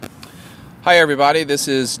Hi, everybody. This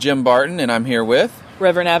is Jim Barton, and I'm here with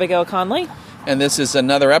Reverend Abigail Conley. And this is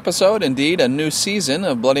another episode, indeed, a new season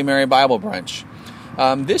of Bloody Mary Bible Brunch.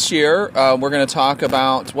 This year, we're going to talk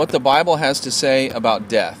about what the Bible has to say about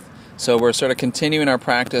death. So we're sort of continuing our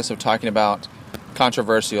practice of talking about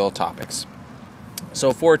controversial topics.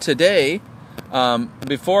 So for today,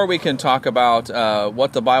 before we can talk about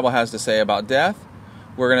what the Bible has to say about death,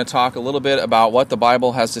 we're going to talk a little bit about what the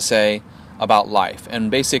Bible has to say about life, and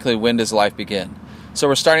basically, when does life begin? So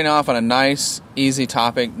we're starting off on a nice, easy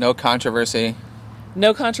topic, no controversy.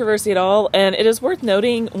 No controversy at all, and it is worth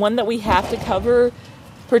noting, one that we have to cover,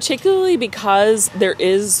 particularly because there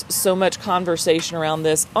is so much conversation around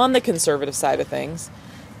this on the conservative side of things.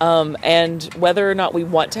 And whether or not we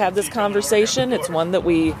want to have this conversation, it's one that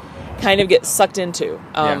we kind of get sucked into.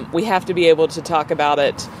 We have to be able to talk about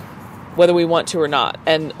it whether we want to or not.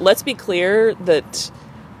 And let's be clear that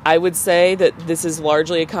I would say that this is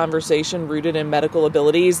largely a conversation rooted in medical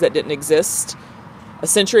abilities that didn't exist a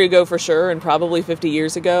century ago for sure, and probably 50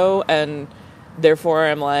 years ago. And therefore,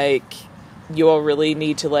 I'm like, you all really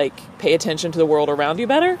need to pay attention to the world around you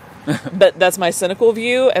better. But that's my cynical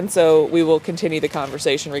view, and so we will continue the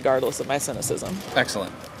conversation regardless of my cynicism.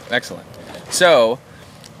 Excellent. So,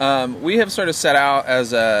 we have sort of set out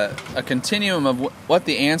as a continuum of what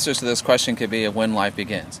the answers to this question could be of when life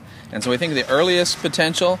begins. And so we think the earliest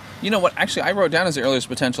potential, actually I wrote down as the earliest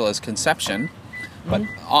potential as conception. But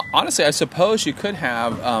honestly, I suppose you could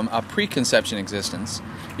have a preconception existence.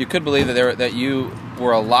 You could believe that you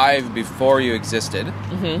were alive before you existed.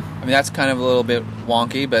 Mm-hmm. I mean, that's kind of a little bit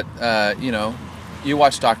wonky, but, you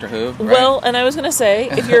watch Doctor Who, right? Well, and I was going to say,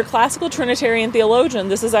 if you're a classical Trinitarian theologian,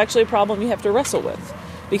 this is actually a problem you have to wrestle with.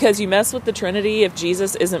 Because you mess with the Trinity if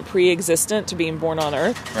Jesus isn't pre-existent to being born on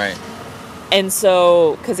Earth. Right. And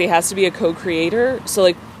so, because he has to be a co-creator,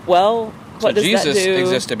 so what does Jesus that do? Jesus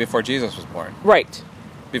existed before Jesus was born. Right.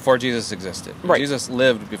 Before Jesus existed. Right. Jesus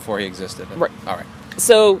lived before he existed. Right. All right.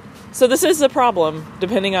 So this is a problem,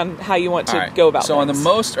 depending on how you want to go about it. So on the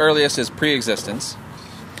most earliest is pre-existence.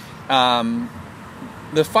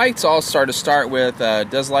 The fights all start with,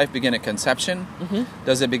 does life begin at conception? Mm-hmm.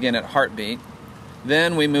 Does it begin at heartbeat?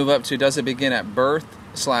 Then we move up to, does it begin at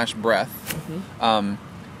birth/breath? Mm-hmm.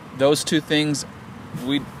 Those two things,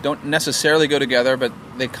 we don't necessarily go together, but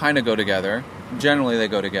they kind of go together. Generally, they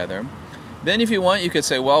go together. Then, if you want, you could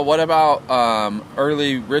say, well, what about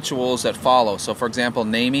early rituals that follow? So, for example,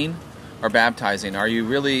 naming or baptizing.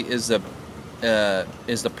 Is the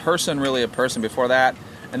person really a person before that?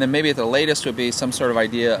 And then maybe at the latest would be some sort of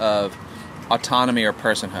idea of autonomy or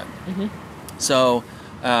personhood. Mm-hmm. So,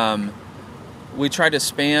 we try to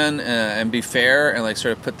span and be fair and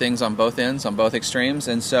sort of put things on both ends, on both extremes.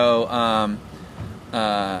 And so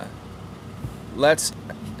I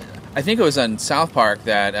think it was on South Park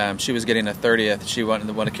that she was getting a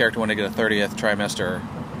 30th. One character wanted to get a 30th trimester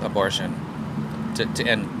abortion to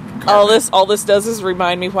end. All this does is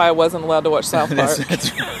remind me why I wasn't allowed to watch South Park.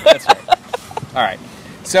 That's right. All right.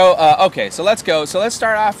 So so let's go. So let's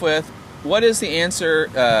start off with, what is the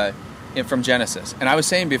answer from Genesis? And I was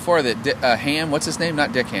saying before that Ham, what's his name?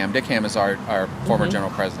 Not Dick Ham. Dick Ham is our former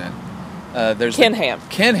general president. There's Ken Ham.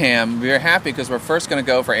 Ken Ham. We're happy because we're first going to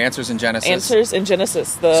go for answers in Genesis. Answers in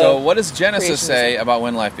Genesis. So what does Genesis say about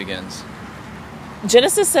when life begins?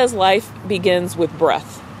 Genesis says life begins with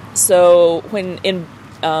breath. So when in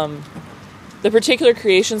the particular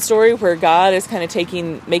creation story where God is kind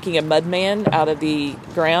of making a mud man out of the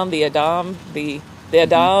ground, the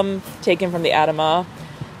Adam taken from the Adamah,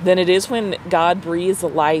 then it is when God breathes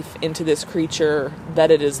life into this creature that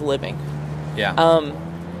it is living. Yeah.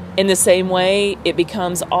 In the same way, it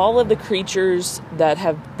becomes all of the creatures that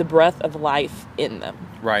have the breath of life in them.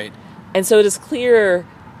 Right. And so it is clear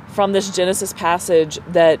from this Genesis passage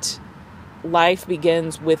that life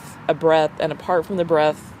begins with a breath, and apart from the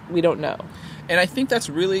breath, we don't know. And I think that's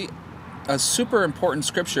really a super important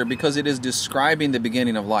scripture because it is describing the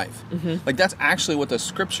beginning of life. Mm-hmm. That's actually what the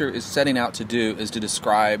scripture is setting out to do, is to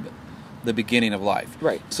describe the beginning of life.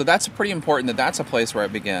 Right. So that's pretty important that's a place where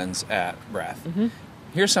it begins at breath. Mm-hmm.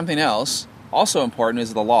 Here's something else also important,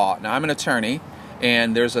 is the law. Now, I'm an attorney,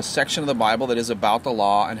 and there's a section of the Bible that is about the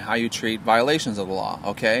law and how you treat violations of the law,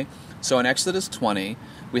 okay? So in Exodus 20,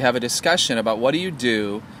 we have a discussion about what do you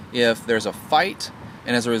do if there's a fight,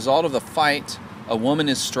 and as a result of the fight, a woman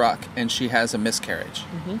is struck and she has a miscarriage.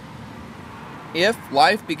 Mm-hmm. If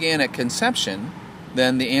life began at conception,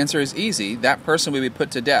 then the answer is easy. That person would be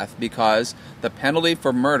put to death because the penalty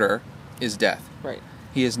for murder is death. Right.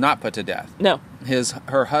 He is not put to death. No.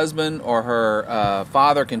 Her husband or her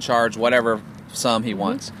father can charge whatever sum he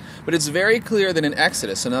wants. But it's very clear that in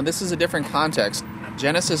Exodus, so now this is a different context,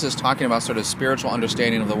 Genesis is talking about sort of spiritual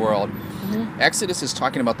understanding of the world. Mm-hmm. Exodus is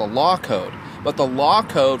talking about the law code. But the law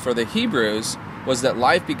code for the Hebrews was that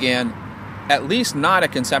life began at least not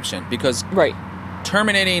at conception, because Right.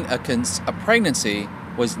 terminating a pregnancy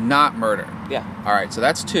was not murder. Yeah. All right, so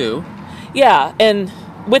that's 2. Yeah, and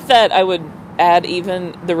with that, I would add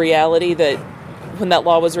even the reality that when that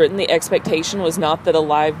law was written, the expectation was not that a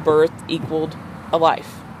live birth equaled a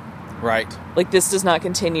life. Right. Like, this does not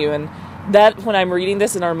continue. And that, when I'm reading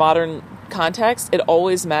this in our modern context, it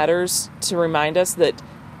always matters to remind us that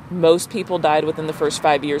most people died within the first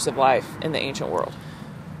 5 years of life in the ancient world.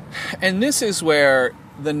 And this is where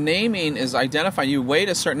the naming is identified. You wait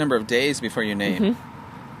a certain number of days before you name.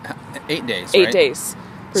 8 days, right? 8 days.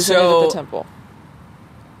 Presented at the temple.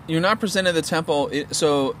 You're not presented at the temple.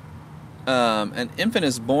 So an infant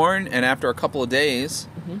is born, and after a couple of days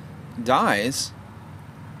dies.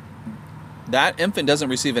 That infant doesn't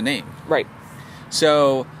receive a name. Right.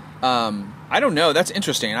 So I don't know. That's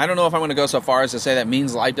interesting. I don't know if I'm going to go so far as to say that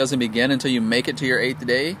means life doesn't begin until you make it to your 8th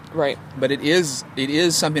day. Right. But it is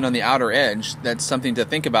something on the outer edge. That's something to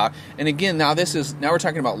think about. And again, now we're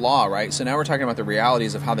talking about law, right? So now we're talking about the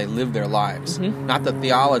realities of how they lived their lives, not the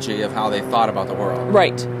theology of how they thought about the world.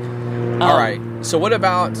 Right. All right. So what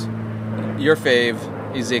about your fave,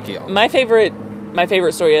 Ezekiel? My favorite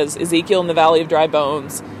story is Ezekiel in the Valley of Dry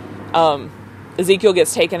Bones. Ezekiel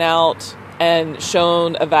gets taken out and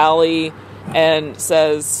shown a valley and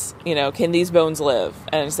says, can these bones live?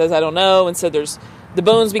 And he says, I don't know. And so the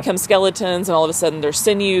bones become skeletons, and all of a sudden there's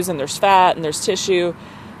sinews and there's fat and there's tissue.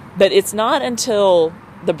 But it's not until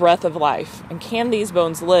the breath of life, and can these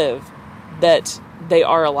bones live, that they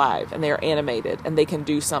are alive and they are animated and they can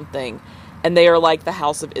do something. And they are like the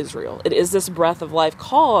house of Israel. It is this breath of life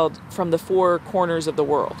called from the 4 corners of the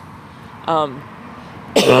world.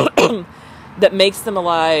 That makes them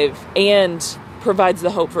alive and provides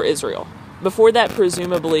the hope for Israel. Before that,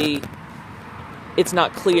 presumably, it's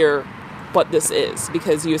not clear what this is,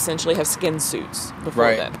 because you essentially have skin suits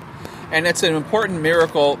before then. And it's an important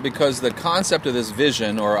miracle because the concept of this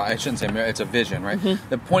vision, or I shouldn't say it's a vision, right?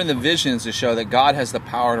 The point of the vision is to show that God has the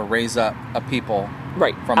power to raise up a people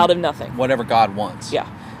from out of nothing. Whatever God wants. Yeah.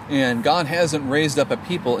 And God hasn't raised up a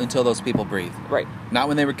people until those people breathe. Right. Not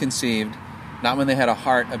when they were conceived, not when they had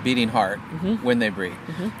a beating heart, when they breathe.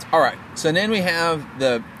 All right. So then we have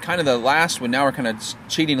the last one. Now we're kind of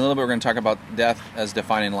cheating a little bit. We're going to talk about death as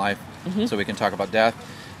defining life, so we can talk about death.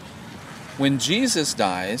 When Jesus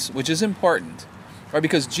dies, which is important, right?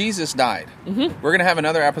 Because Jesus died. We're going to have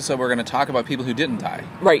another episode where we're going to talk about people who didn't die.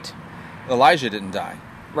 Right. Elijah didn't die.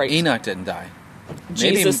 Right. Enoch didn't die.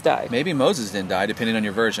 Jesus died. Maybe Moses didn't die, depending on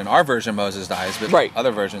your version. Our version, Moses dies, but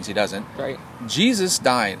other versions, he doesn't. Right. Jesus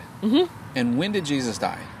died. And when did Jesus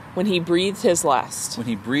die? When he breathed his last. When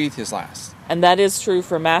he breathed his last. And that is true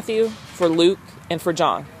for Matthew, for Luke, and for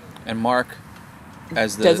John. And Mark,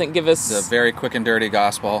 as doesn't give us the very quick and dirty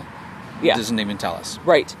gospel, doesn't even tell us.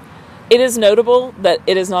 Right. It is notable that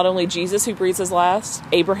it is not only Jesus who breathes his last,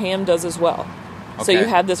 Abraham does as well. Okay. So you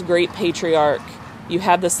have this great patriarch, you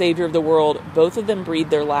have the Savior of the world, both of them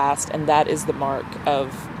breathe their last, and that is the mark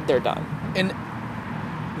of they're done. And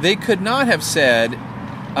they could not have said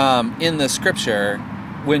in the scripture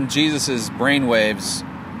when Jesus' brainwaves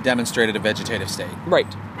demonstrated a vegetative state.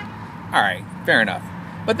 Right. All right, fair enough.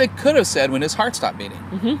 But they could have said when his heart stopped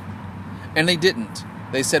beating. And they didn't.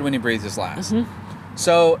 They said when he breathed his last.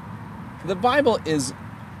 So the Bible is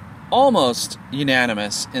almost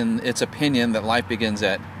unanimous in its opinion that life begins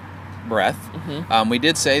at breath. We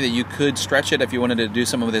did say that you could stretch it if you wanted to do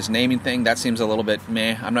some of this naming thing. That seems a little bit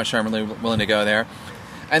meh. I'm not sure I'm really willing to go there.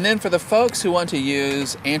 And then for the folks who want to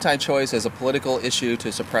use anti-choice as a political issue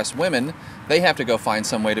to suppress women, they have to go find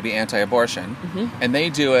some way to be anti-abortion. And they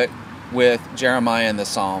do it with Jeremiah and the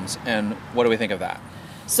Psalms. And what do we think of that?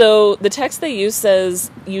 So the text they use says,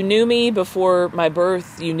 "You knew me before my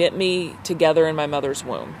birth, you knit me together in my mother's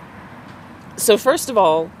womb." So first of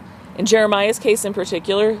all, in Jeremiah's case in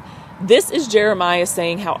particular, this is Jeremiah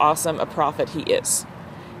saying how awesome a prophet he is.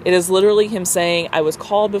 It is literally him saying, I was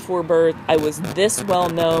called before birth, I was this well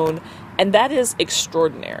known, and that is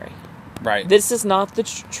extraordinary. Right. This is not the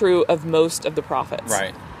true of most of the prophets.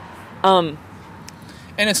 Right. And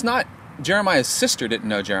it's not, Jeremiah's sister didn't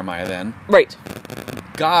know Jeremiah then. Right.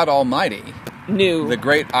 God Almighty knew. The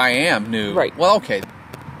great I Am knew. Right. Well, okay.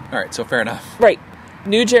 All right, so fair enough. Right.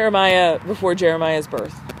 Knew Jeremiah before Jeremiah's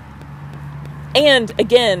birth. And,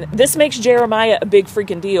 again, this makes Jeremiah a big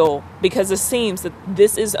freaking deal because it seems that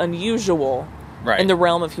this is unusual Right. in the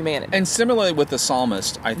realm of humanity. And similarly with the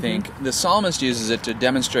psalmist, I think the psalmist uses it to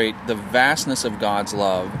demonstrate the vastness of God's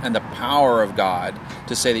love and the power of God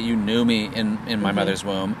to say that you knew me in my mother's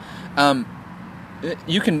womb.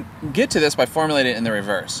 You can get to this by formulating it in the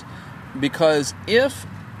reverse. Because if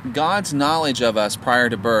God's knowledge of us prior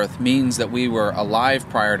to birth means that we were alive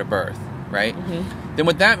prior to birth, right? Then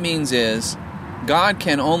what that means is God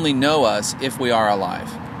can only know us if we are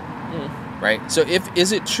alive. Right? So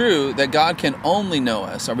is it true that God can only know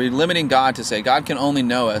us? Are we limiting God to say God can only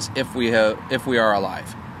know us if we are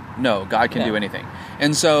alive? No, God can do anything.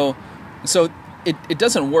 And so it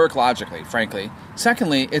doesn't work logically, frankly.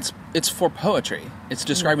 Secondly, it's for poetry. It's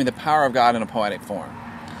describing the power of God in a poetic form.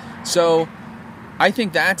 So I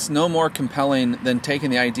think that's no more compelling than taking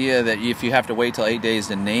the idea that if you have to wait till 8 days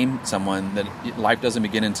to name someone, that life doesn't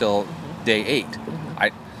begin until day 8.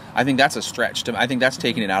 I think that's a stretch. I think that's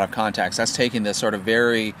taking it out of context. That's taking this sort of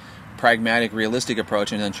very pragmatic, realistic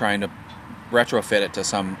approach and then trying to retrofit it to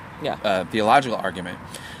some theological argument.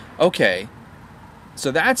 Okay,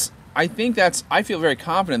 so I feel very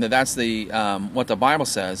confident that that's the what the Bible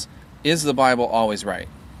says. Is the Bible always right?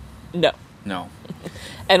 No. No.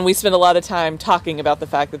 And we spend a lot of time talking about the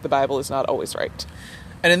fact that the Bible is not always right.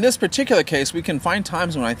 And in this particular case, we can find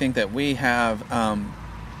times when I think that we have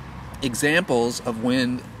examples of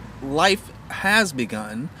when life has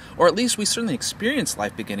begun, or at least we certainly experienced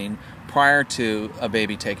life beginning prior to a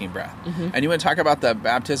baby taking breath. And you want to talk about the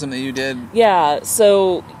baptism that you did? Yeah,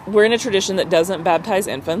 so we're in a tradition that doesn't baptize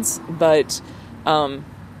infants, but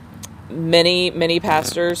many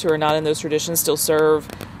pastors who are not in those traditions still serve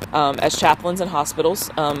as chaplains in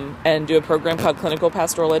hospitals and do a program called Clinical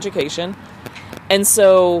Pastoral Education. And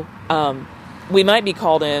so we might be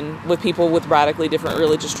called in with people with radically different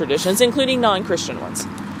religious traditions, including non-Christian ones.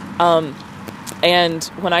 And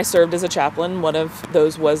when I served as a chaplain, one of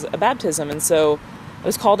those was a baptism. And so I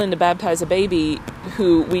was called in to baptize a baby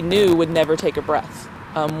who we knew would never take a breath.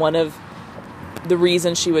 One of the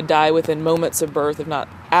reasons she would die within moments of birth, if not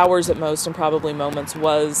hours at most, and probably moments,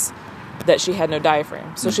 was that she had no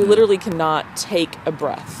diaphragm. So she literally cannot take a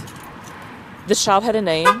breath. This child had a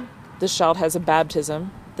name. This child has a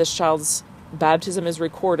baptism. This child's baptism is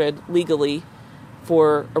recorded legally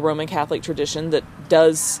for a Roman Catholic tradition that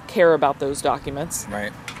does care about those documents.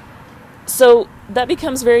 Right. So that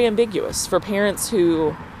becomes very ambiguous for parents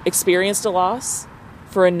who experienced a loss,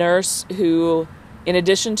 for a nurse who, in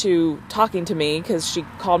addition to talking to me, because she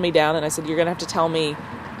called me down and I said, you're going to have to tell me,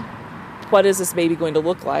 what is this baby going to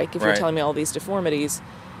look like if you're telling me all these deformities?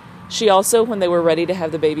 She also, when they were ready to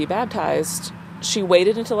have the baby baptized, she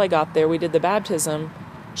waited until I got there. We did the baptism.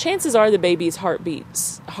 Chances are the baby's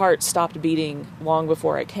heart stopped beating long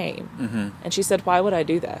before I came. And she said, why would I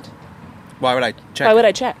do that? Why would I check? Why would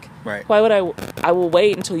I check? Right. Why would I will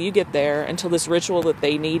wait until you get there, until this ritual that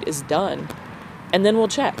they need is done, and then we'll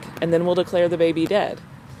check, and then we'll declare the baby dead.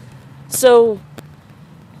 So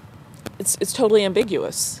it's totally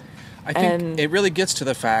ambiguous. I think it really gets to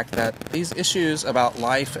the fact that these issues about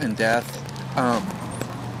life and death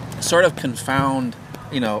sort of confound,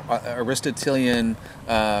 Aristotelian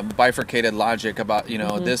bifurcated logic about,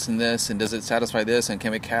 this and this, and does it satisfy this, and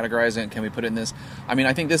can we categorize it, and can we put it in this? I mean,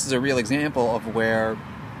 I think this is a real example of where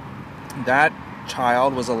that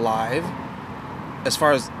child was alive, as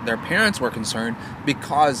far as their parents were concerned,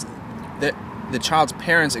 because the child's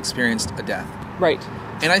parents experienced a death. Right.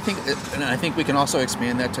 And I think we can also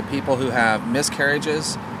expand that to people who have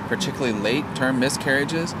miscarriages, particularly late-term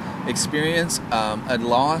miscarriages, experience a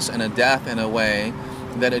loss and a death in a way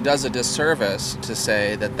that it does a disservice to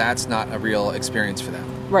say that that's not a real experience for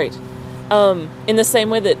them. Right. In the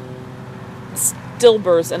same way that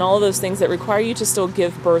stillbirths and all of those things that require you to still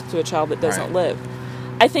give birth to a child that doesn't live.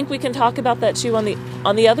 I think we can talk about that too on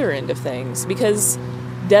the other end of things, because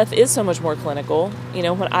death is so much more clinical.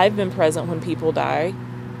 When I've been present when people die,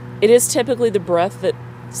 it is typically the breath that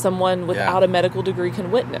someone without a medical degree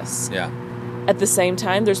can witness. Yeah. At the same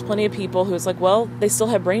time, there's plenty of people who it's like, well, they still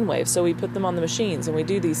have brainwaves, so we put them on the machines and we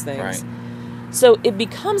do these things. Right. So it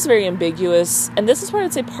becomes very ambiguous, and this is where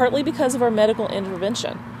I'd say partly because of our medical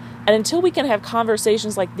intervention. And until we can have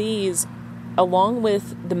conversations like these, along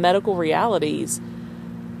with the medical realities,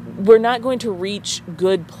 we're not going to reach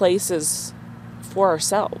good places for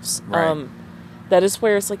ourselves. Right. That is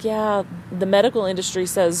where it's like, the medical industry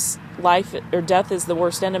says life or death is the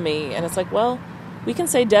worst enemy. And it's like, well, we can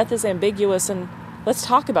say death is ambiguous, and let's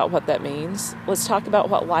talk about what that means. Let's talk about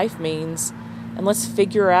what life means, and let's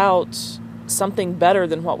figure out something better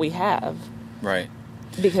than what we have. Right.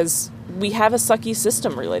 Because we have a sucky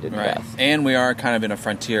system related to death. And we are kind of in a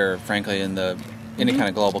frontier, frankly, in the any kind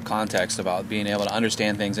of global context about being able to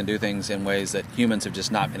understand things and do things in ways that humans have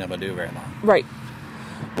just not been able to do very long. Right.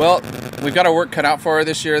 Well, we've got our work cut out for her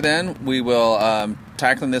this year then. We will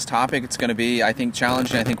tackling this topic. It's going to be, I think,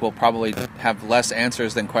 challenging. I think we'll probably have less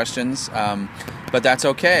answers than questions, but that's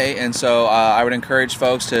okay. And so I would encourage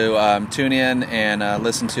folks to tune in and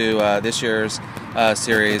listen to this year's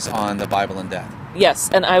series on the Bible and death. Yes,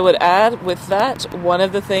 and I would add with that, one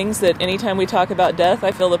of the things that anytime we talk about death,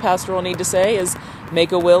 I feel the pastor will need to say is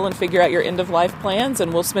make a will and figure out your end-of-life plans,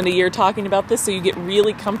 and we'll spend a year talking about this so you get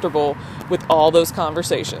really comfortable with all those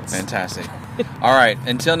conversations. Fantastic. All right,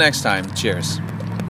 until next time, cheers.